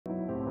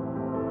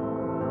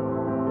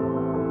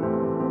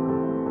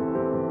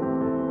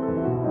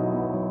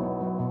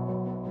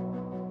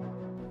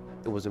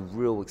was a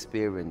real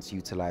experience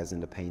utilizing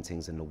the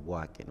paintings and the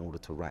work in order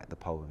to write the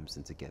poems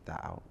and to get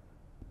that out.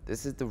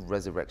 This is the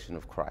resurrection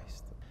of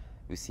Christ.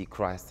 We see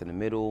Christ in the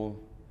middle,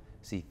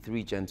 see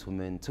three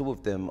gentlemen, two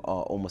of them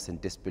are almost in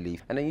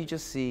disbelief. And then you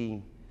just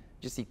see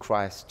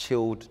Christ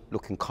chilled,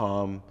 looking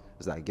calm.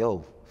 It's like,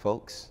 yo,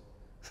 folks,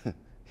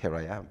 here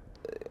I am.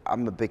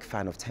 I'm a big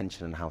fan of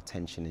tension and how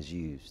tension is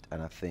used.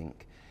 And I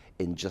think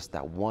in just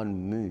that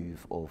one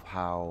move of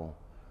how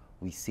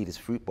we see this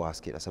fruit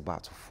basket that's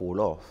about to fall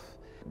off,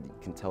 you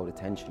can tell the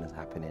tension is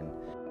happening.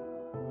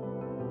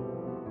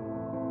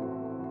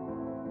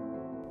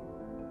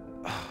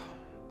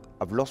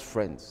 I've lost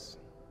friends.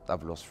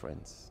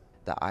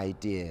 The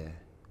idea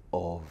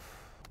of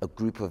a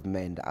group of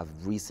men that have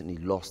recently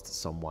lost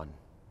someone,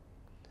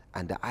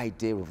 and the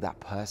idea of that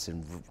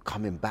person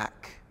coming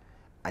back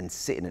and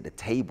sitting at the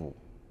table,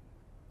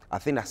 I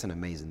think that's an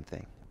amazing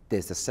thing.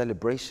 There's a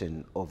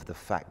celebration of the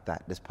fact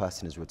that this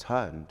person has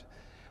returned,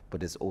 but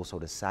there's also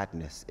the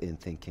sadness in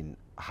thinking,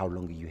 how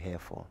long are you here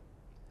for?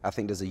 I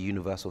think there's a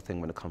universal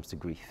thing when it comes to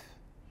grief.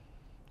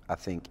 I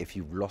think if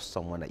you've lost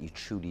someone that you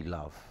truly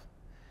love,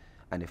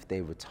 and if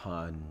they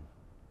return,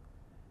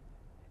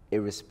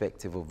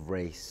 irrespective of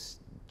race,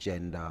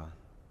 gender,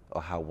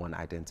 or how one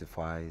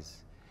identifies,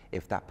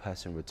 if that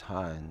person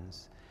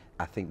returns,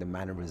 I think the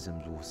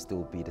mannerisms will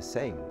still be the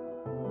same.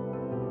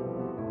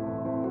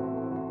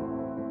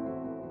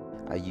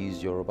 I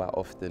use Yoruba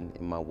often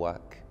in my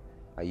work.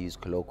 I use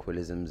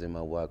colloquialisms in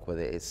my work,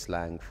 whether it's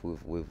slang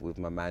with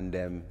my man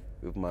them,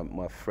 with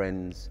my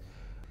friends.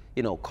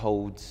 You know,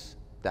 codes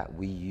that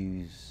we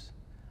use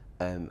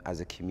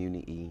as a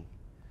community.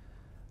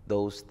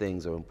 Those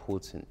things are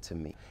important to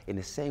me. In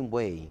the same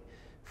way,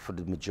 for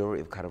the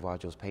majority of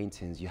Caravaggio's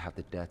paintings, you have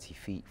the dirty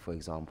feet, for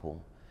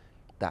example.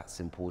 That's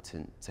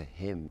important to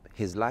him.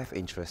 His life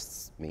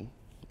interests me.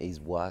 His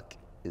work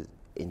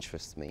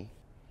interests me.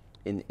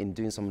 In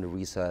doing some of the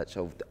research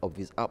of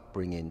his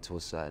upbringing to a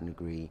certain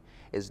degree,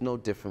 it's no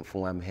different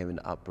from when I'm hearing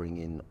the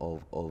upbringing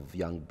of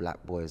young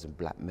black boys and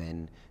black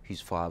men whose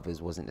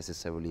fathers wasn't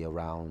necessarily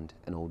around,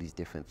 and all these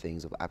different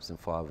things of absent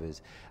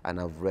fathers. And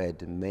I've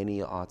read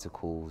many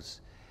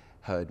articles,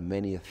 heard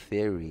many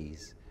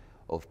theories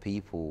of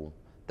people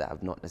that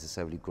have not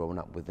necessarily grown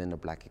up within a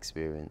black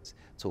experience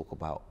talk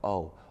about,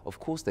 oh,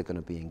 of course they're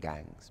gonna be in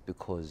gangs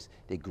because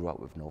they grew up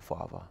with no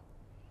father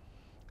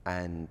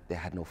and they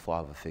had no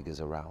father figures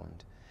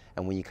around.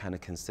 And when you kind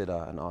of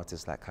consider an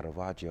artist like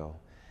Caravaggio,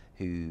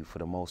 who for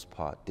the most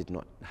part did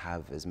not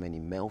have as many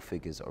male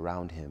figures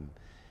around him,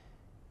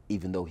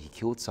 even though he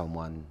killed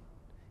someone,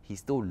 he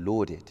still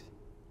lauded.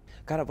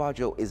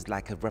 Caravaggio is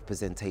like a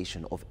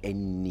representation of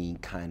any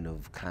kind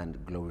of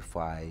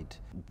glorified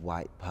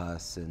white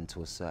person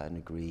to a certain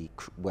degree,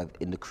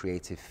 in the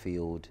creative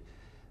field,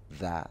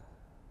 that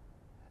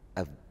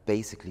have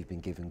basically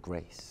been given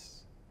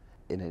grace.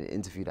 In an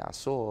interview that I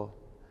saw,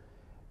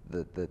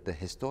 the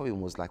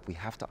historian was like, we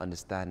have to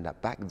understand that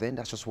back then,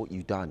 that's just what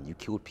you done. You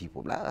killed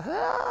people. Like,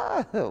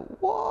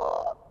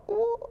 what?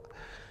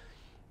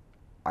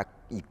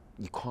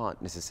 You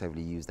can't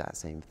necessarily use that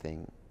same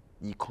thing.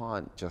 You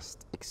can't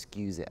just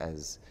excuse it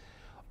as,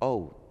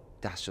 oh,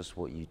 that's just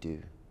what you do.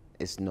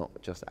 It's not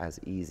just as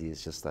easy.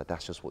 It's just that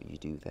that's just what you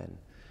do then.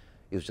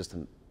 It's just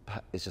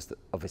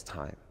of its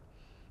time.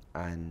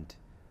 And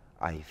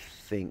I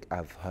think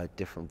I've heard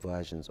different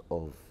versions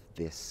of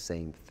this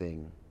same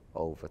thing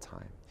over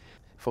time.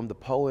 From the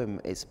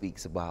poem, it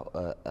speaks about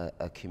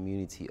a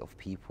community of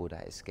people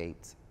that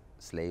escaped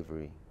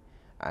slavery.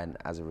 And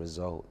as a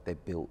result, they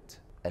built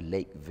a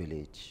lake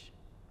village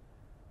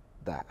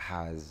that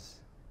has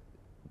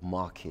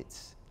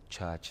markets,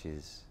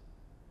 churches,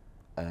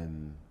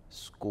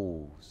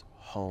 schools,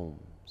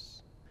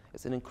 homes.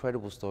 It's an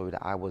incredible story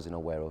that I wasn't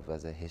aware of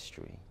as a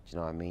history. Do you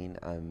know what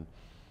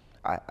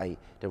I mean?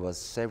 There was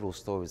several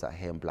stories I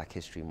hear in Black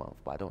History Month,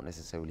 but I don't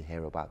necessarily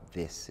hear about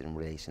this in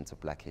relation to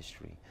Black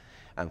history.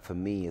 And for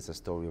me, it's a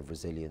story of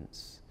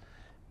resilience,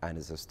 and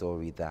it's a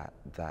story that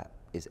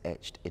is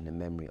etched in the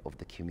memory of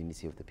the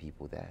community of the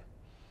people there.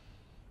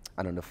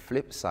 And on the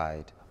flip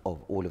side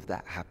of all of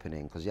that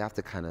happening, because you have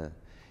to kind of,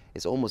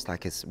 it's almost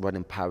like it's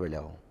running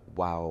parallel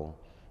while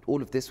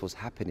all of this was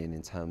happening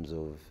in terms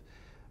of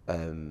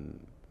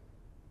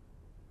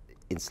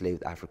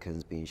enslaved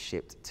Africans being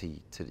shipped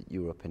to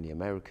Europe and the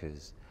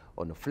Americas.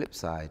 On the flip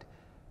side,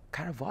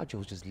 Caravaggio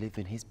was just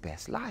living his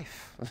best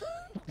life.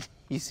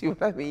 You see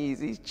what I mean?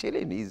 He's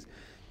chilling.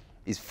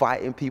 He's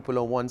fighting people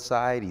on one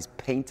side. He's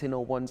painting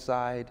on one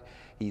side.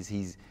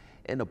 He's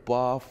in a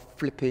bar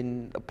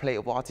flipping a plate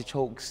of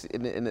artichokes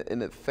in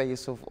the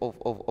face of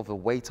a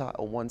waiter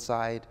on one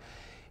side.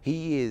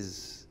 He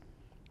is,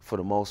 for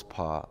the most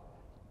part,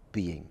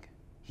 being.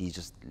 He's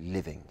just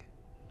living.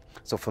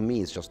 So for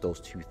me, it's just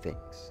those two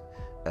things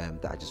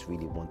that I just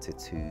really wanted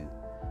to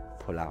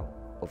pull out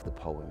of the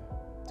poem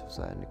to a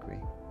certain degree.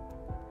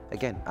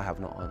 Again, I have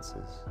no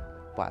answers,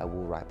 but I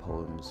will write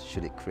poems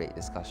should it create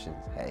discussions.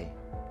 Hey,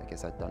 I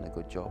guess I've done a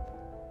good job.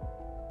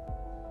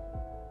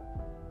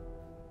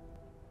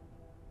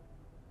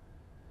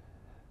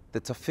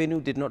 The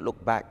Tofinu did not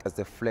look back as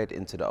they fled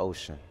into the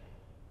ocean.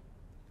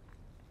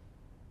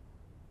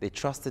 They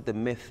trusted the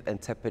myth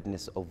and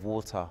tepidness of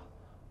water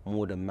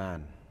more than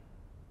man.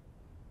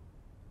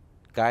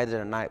 Guided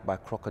at night by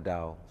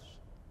crocodiles,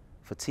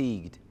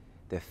 fatigued,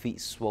 their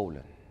feet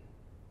swollen.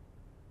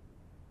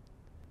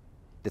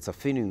 The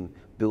Tafinu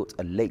built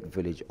a lake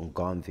village on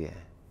Gambier.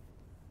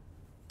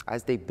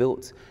 As they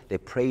built, they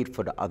prayed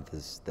for the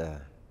others, the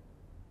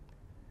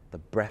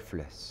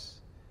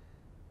breathless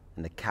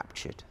and the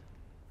captured.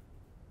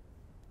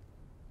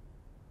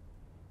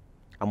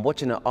 I'm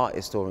watching an art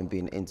historian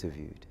being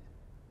interviewed.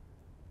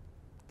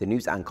 The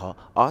news anchor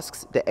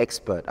asks the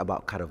expert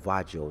about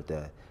Caravaggio,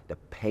 the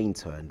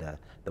painter and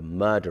the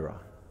murderer,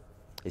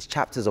 his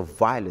chapters of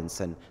violence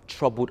and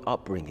troubled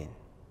upbringing.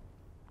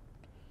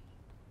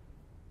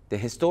 The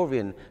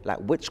historian, like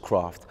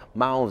witchcraft,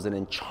 mouths an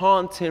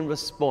enchanting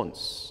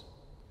response.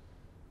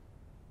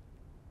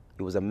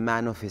 He was a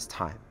man of his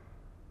time.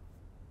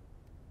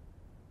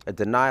 A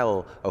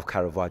denial of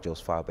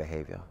Caravaggio's foul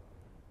behavior.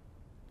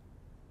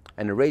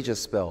 An erasure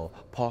spell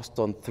passed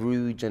on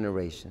through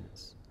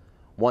generations.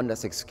 One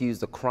that's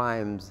excused the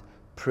crimes,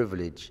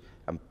 privilege,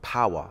 and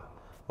power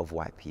of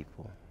white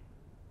people.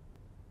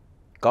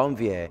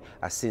 Gambier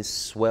has since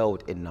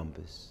swelled in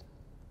numbers.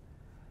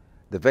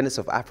 The Venice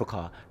of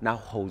Africa now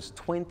holds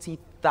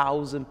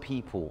 20,000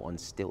 people on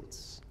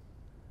stilts.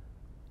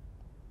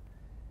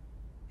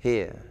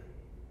 Here,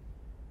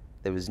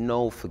 there is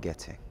no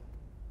forgetting.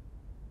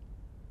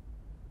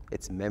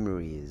 Its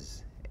memory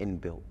is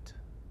inbuilt.